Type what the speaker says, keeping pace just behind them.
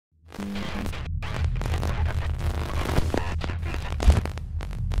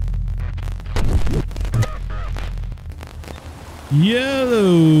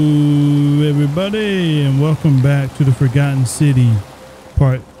Hello, everybody, and welcome back to the Forgotten City,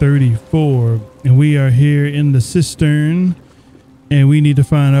 part 34. And we are here in the Cistern, and we need to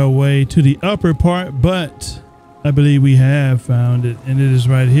find our way to the upper part, but I believe we have found it, and it is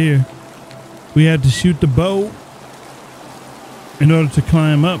right here. We had to shoot the bow in order to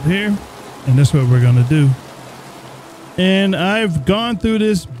climb up here, and that's what we're going to do. And I've gone through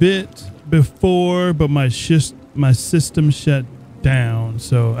this bit before, but my system shut down,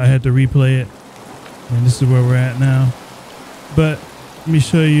 so I had to replay it, and this is where we're at now. But let me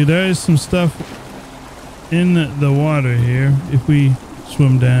show you, there is some stuff in the water here. If we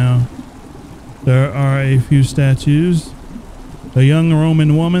swim down, there are a few statues. A young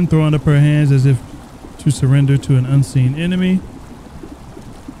Roman woman throwing up her hands as if to surrender to an unseen enemy.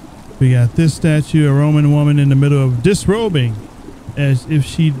 We got this statue, a Roman woman in the middle of disrobing as if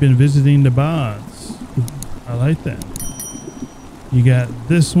she'd been visiting the baths. I like that. You got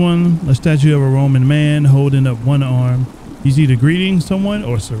this one, a statue of a Roman man holding up one arm. He's either greeting someone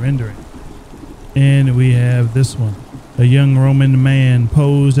or surrendering. And we have this one, a young Roman man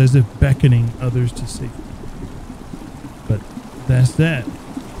posed as if beckoning others to safety. But that's that.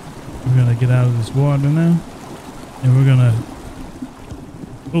 We're gonna get out of this water now, and we're gonna,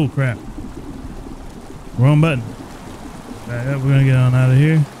 oh crap, wrong button. Back up. We're gonna get on out of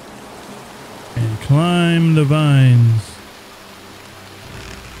here and climb the vines.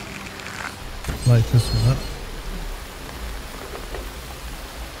 Light this one up.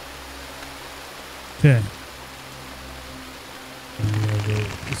 Okay. And we're gonna go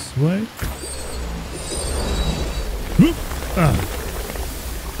this way. Whoop. Ah.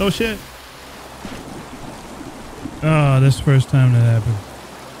 Oh shit. Oh, that's the first time that happened.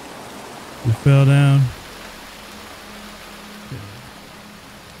 We fell down.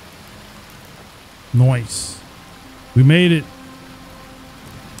 Nice. We made it.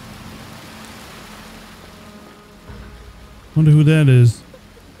 Wonder who that is.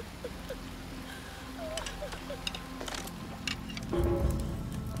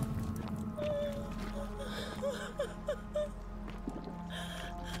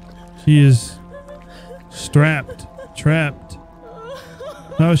 She is strapped, trapped.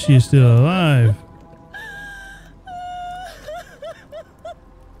 How is she still alive?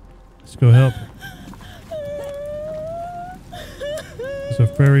 Let's go help her. There's a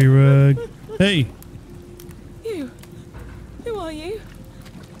fairy rug. Hey!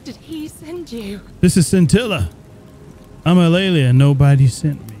 Did he send you? This is Sentilla. I'm Aurelia and nobody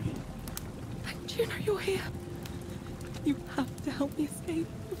sent me. Do you know you're here? You have to help me escape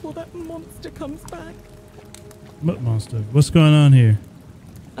before that monster comes back. What monster? What's going on here?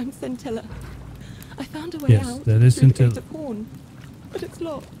 I'm Sentilla. I found a way out. Yes, that is Sentilla. But it's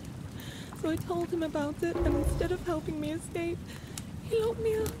locked. So I told him about it, and instead of helping me escape, he locked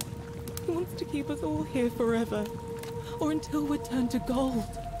me up. He wants to keep us all here forever. Or until we're turned to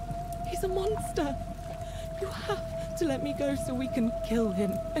gold. He's a monster. You have to let me go so we can kill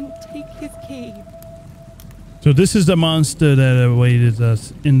him and take his key. So this is the monster that awaited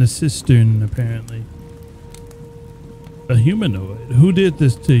us in the cistern, apparently. A humanoid. Who did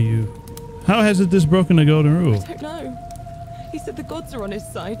this to you? How has this broken the golden rule? I don't know. He said the gods are on his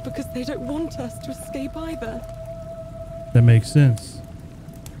side because they don't want us to escape either. That makes sense.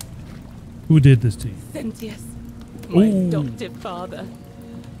 Who did this to you? Sentius. My adoptive father.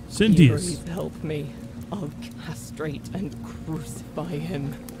 Sentius. Please help me. I'll castrate and crucify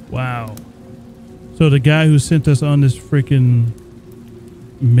him. Wow. So the guy who sent us on this freaking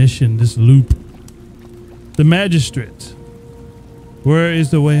mission, this loop, the magistrate. Where is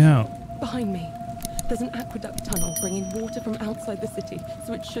the way out? Behind me. There's an aqueduct tunnel bringing water from outside the city,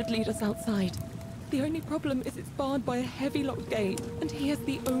 so it should lead us outside. The only problem is it's barred by a heavy locked gate, and he has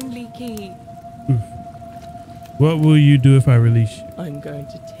the only key. Oof. What will you do if I release you? I'm going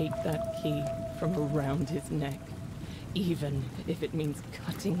to take that key from around his neck, even if it means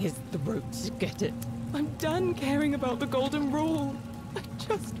cutting his throat to get it. I'm done caring about the golden rule. I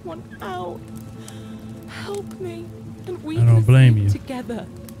just want out. Help me, and we can blame you. Together.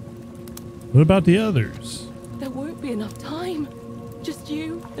 What about the others? There won't be enough time. Just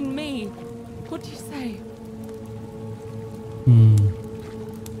you and me. What do you say?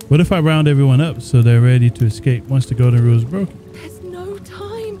 What if I round everyone up so they're ready to escape once the golden rule is broken? There's no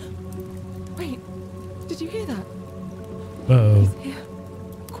time. Wait, did you hear that? Uh-oh. He's here.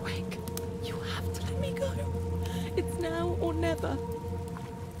 Quick, you have to let me go. It's now or never.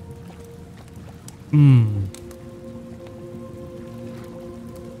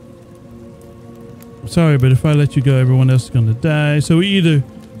 I'm sorry, but if I let you go, everyone else is going to die. So we either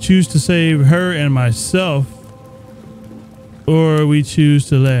choose to save her and myself, or we choose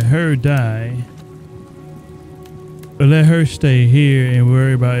to let her die, or let her stay here and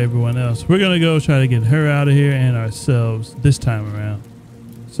worry about everyone else. We're going to go try to get her out of here and ourselves this time around.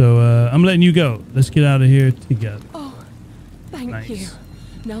 So I'm letting you go. Let's get out of here together. Oh, thank you.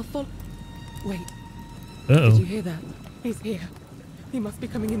 Now follow. Wait. Uh-oh. Did you hear that? He's here. He must be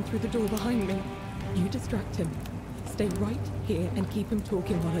coming in through the door behind me. You distract him. Stay right here and keep him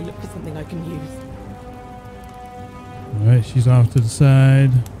talking while I look for something I can use. All right, she's off to the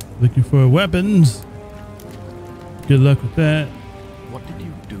side, looking for weapons. Good luck with that. What did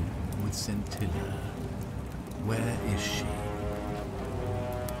you do with Sentilla? Where is she?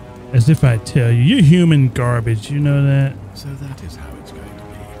 As if I tell you, you're human garbage, you know that? So that is how it's going to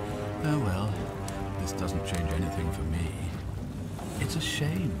be. Oh well, this doesn't change anything for me. It's a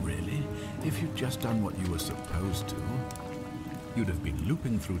shame, really. If you'd just done what you were supposed to, you'd have been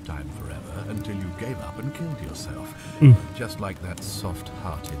looping through time forever until you gave up and killed yourself. Just like that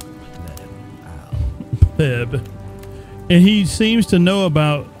soft-hearted pleb, Al. Pleb. And he seems to know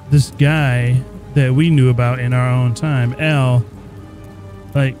about this guy that we knew about in our own time, Al.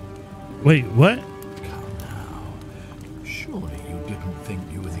 Like, wait, what? Come now. Surely you didn't think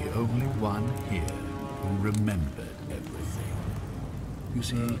you were the only one here who remembered everything. You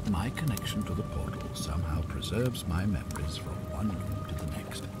see, my connection to the portal somehow preserves my memories from one loop to the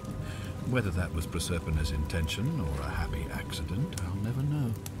next. Whether that was Proserpina's intention or a happy accident, I'll never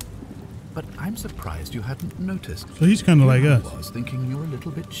know. But I'm surprised you hadn't noticed. So he's kind of like us. I was thinking you're a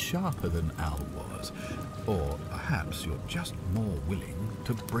little bit sharper than Al was. Or perhaps you're just more willing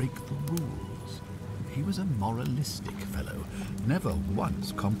to break the rules. He was a moralistic fellow, never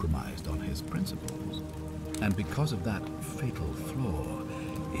once compromised on his principles. And because of that fatal flaw,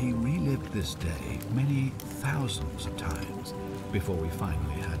 he relived this day many thousands of times before we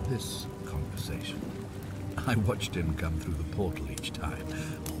finally had this conversation. I watched him come through the portal each time,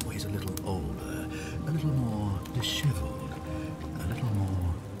 always a little older, a little more disheveled, a little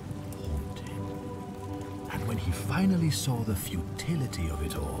more haunted. And when he finally saw the futility of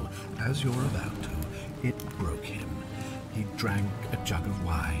it all, as you're about to, it broke him. He drank a jug of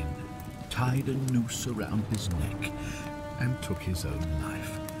wine, tied a noose around his neck, and took his own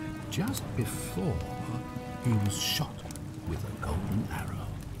life, just before he was shot with a golden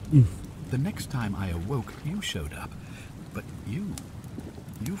arrow. The next time I awoke, you showed up, but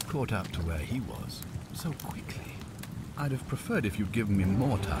you've caught up to where he was so quickly. I'd have preferred if you'd given me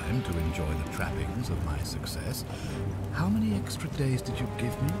more time to enjoy the trappings of my success. How many extra days did you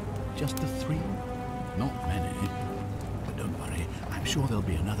give me? Just the 3? Not many. But don't worry, I'm sure there'll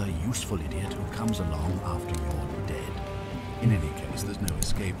be another useful idiot who comes along after you're dead. In any case, there's no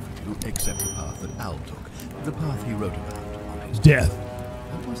escape for you except the path that Al took, the path he wrote about on his Death.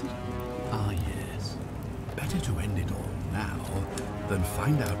 What was it? Ah, yes. Better to end it all now than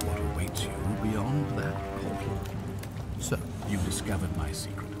find out what awaits you beyond that portal. So, you discovered my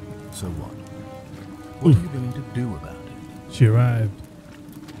secret. So what? What are you going to do about it? She arrived.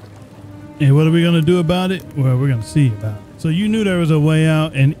 And what are we going to do about it? Well, we're going to see about it. So you knew there was a way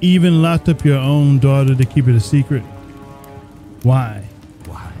out and even locked up your own daughter to keep it a secret. Why?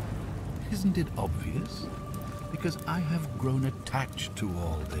 Why? Isn't it obvious? Because I have grown attached to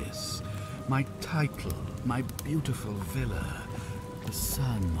all this. My title, my beautiful villa, the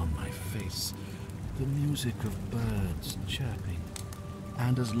sun on my face, the music of birds chirping.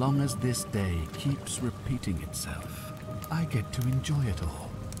 And as long as this day keeps repeating itself, I get to enjoy it all,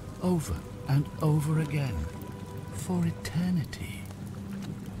 over and over again, for eternity.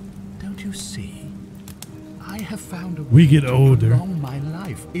 Don't you see? I have found a We way get to older. prolong my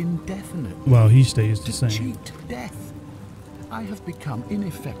life indefinitely. While he stays the To same. cheat death. I have become, in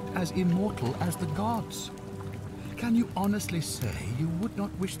effect, as immortal as the gods. Can you honestly say you would not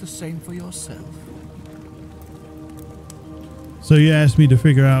wish the same for yourself? So you asked me to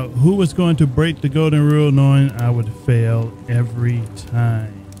figure out who was going to break the golden rule, knowing I would fail every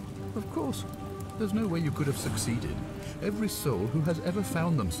time. Of course. There's no way you could have succeeded. Every soul who has ever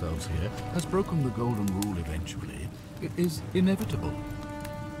found themselves here has broken the golden rule eventually. It is inevitable.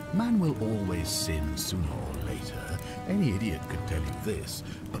 Man will always sin sooner or later. Any idiot could tell you this.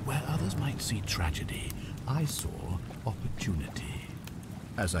 But where others might see tragedy, I saw opportunity.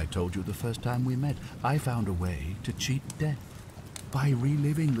 As I told you the first time we met, I found a way to cheat death. By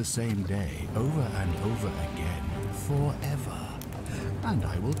reliving the same day over and over again, forever. And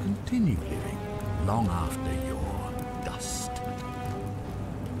I will continue living long after your dust.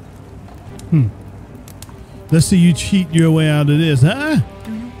 Let's see you cheat your way out of this, huh?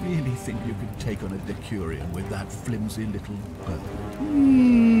 Do you really think you could take on a Decurion with that flimsy little bow?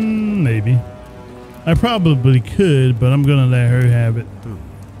 Maybe. I probably could, but I'm gonna let her have it. Who?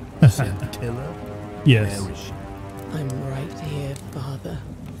 Sentilla? Yes. Where is she? I'm right here, Father.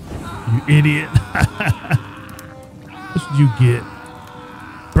 You idiot. That's what you get.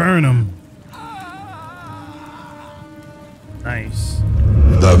 Burn them. Nice.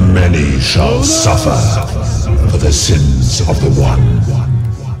 The many shall suffer for the sins of the one.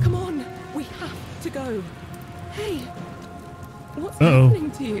 Come on, we have to go. Hey, what's Uh-oh.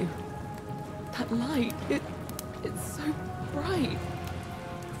 happening to you? That light, it's so bright.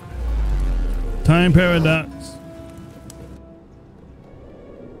 Time paradox.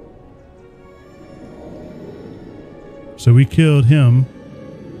 So we killed him.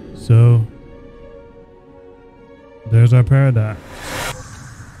 So there's our paradox.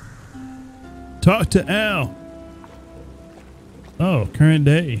 Talk to Al. Oh, current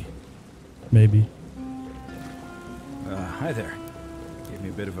day. Maybe. Hi there. Gave me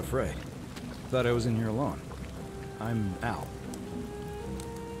a bit of a fright. Thought I was in here alone. I'm Al.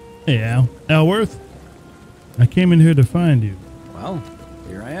 Hey, Al. Alworth. I came in here to find you. Well,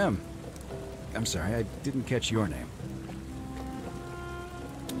 here I am. I'm sorry, I didn't catch your name.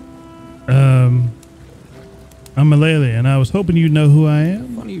 I'm Malele, and I was hoping you'd know who I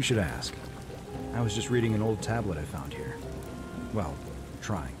am. Funny you should ask. I was just reading an old tablet I found here. Well,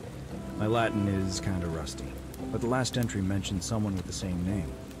 trying. My Latin is kind of rusty, but the last entry mentioned someone with the same name.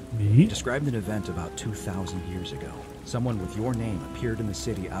 Me? It described an event about 2,000 years ago. Someone with your name appeared in the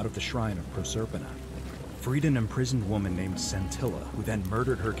city out of the shrine of Proserpina. Freed an imprisoned woman named Sentilla, who then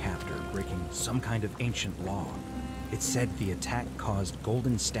murdered her captor, breaking some kind of ancient law. It said the attack caused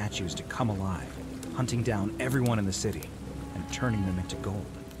golden statues to come alive, hunting down everyone in the city and turning them into gold.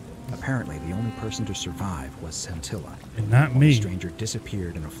 Apparently, the only person to survive was Sentilla. And not The me. stranger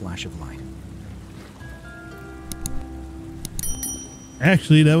disappeared in a flash of light.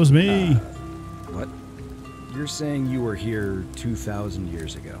 Actually, that was me. What? You're saying you were here 2,000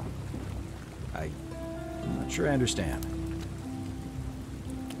 years ago? I'm not sure I understand.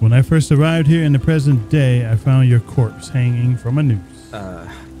 When I first arrived here in the present day, I found your corpse hanging from a noose.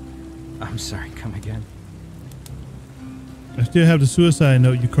 I'm sorry, come again? I still have the suicide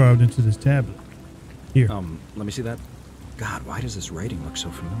note you carved into this tablet. Here. Let me see that. God, why does this writing look so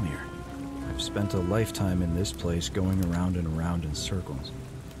familiar? I've spent a lifetime in this place going around and around in circles.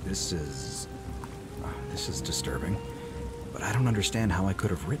 This is disturbing. But I don't understand how I could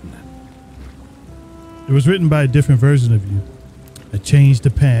have written it. It was written by a different version of you. I changed the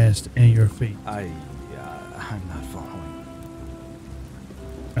past and your fate. I'm not following.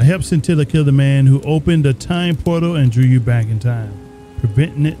 I helped Sentilla kill the man who opened a time portal and drew you back in time,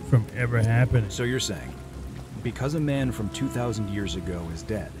 preventing it from ever happening. So you're saying, because a man from 2,000 years ago is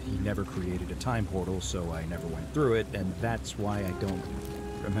dead, he never created a time portal, so I never went through it, and that's why I don't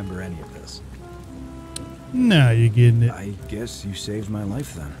remember any of this. Now you're getting it. I guess you saved my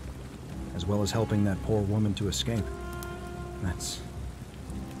life then, as well as helping that poor woman to escape. That's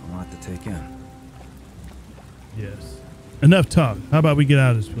a lot to take in. Yes. Enough talk. How about we get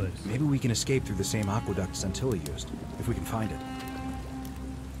out of this place? Maybe we can escape through the same aqueduct Sentilla used, if we can find it.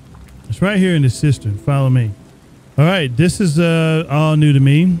 It's right here in the cistern. Follow me. All right. This is all new to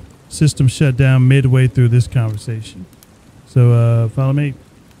me. System shut down midway through this conversation. So follow me.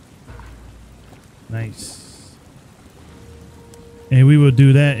 Nice. And we will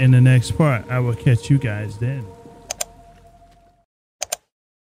do that in the next part. I will catch you guys then.